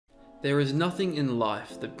There is nothing in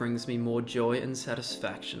life that brings me more joy and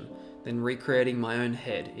satisfaction than recreating my own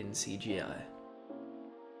head in CGI.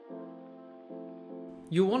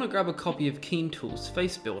 You'll want to grab a copy of KeenTool's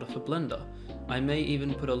Face Builder for Blender. I may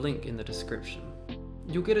even put a link in the description.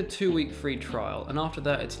 You'll get a 2-week free trial, and after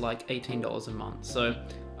that it's like $18 a month, so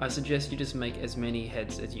I suggest you just make as many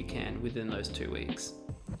heads as you can within those 2 weeks.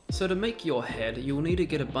 So to make your head, you'll need to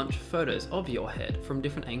get a bunch of photos of your head from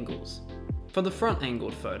different angles. For the front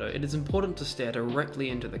angled photo, it is important to stare directly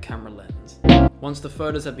into the camera lens. Once the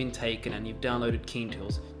photos have been taken and you've downloaded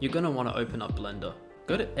KeenTools, you're going to want to open up Blender.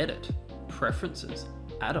 Go to Edit, Preferences,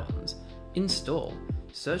 Add-ons, Install,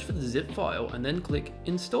 search for the zip file and then click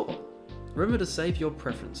Install. Remember to save your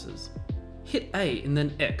preferences. Hit A and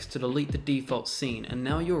then X to delete the default scene, and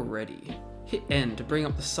now you're ready. Hit N to bring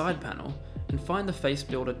up the side panel and find the Face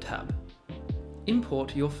Builder tab.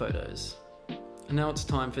 Import your photos. And now it's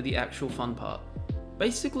time for the actual fun part.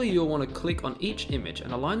 Basically, you'll want to click on each image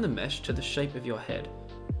and align the mesh to the shape of your head,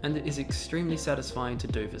 and it is extremely satisfying to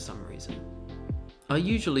do for some reason. I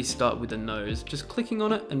usually start with the nose, just clicking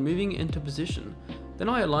on it and moving it into position. Then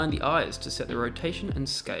I align the eyes to set the rotation and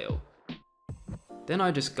scale. Then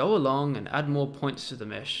I just go along and add more points to the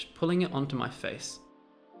mesh, pulling it onto my face.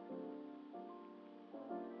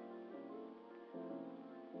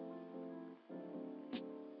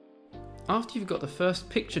 After you've got the first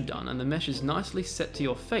picture done and the mesh is nicely set to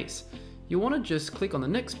your face, you'll want to just click on the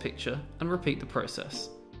next picture and repeat the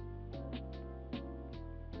process.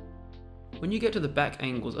 When you get to the back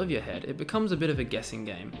angles of your head, it becomes a bit of a guessing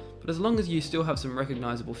game, but as long as you still have some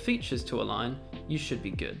recognizable features to align, you should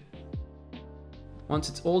be good. Once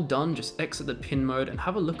it's all done, just exit the pin mode and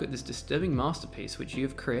have a look at this disturbing masterpiece which you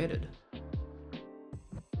have created.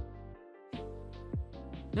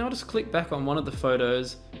 Now just click back on one of the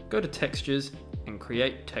photos, go to Textures, and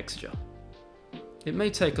create texture. It may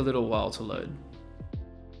take a little while to load.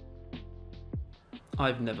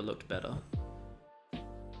 I've never looked better.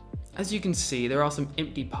 As you can see, there are some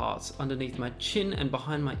empty parts underneath my chin and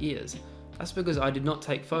behind my ears. That's because I did not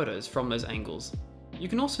take photos from those angles. You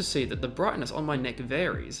can also see that the brightness on my neck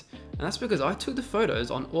varies, and that's because I took the photos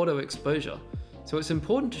on auto exposure, so it's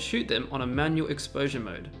important to shoot them on a manual exposure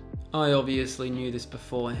mode. I obviously knew this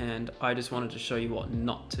beforehand, I just wanted to show you what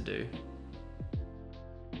not to do.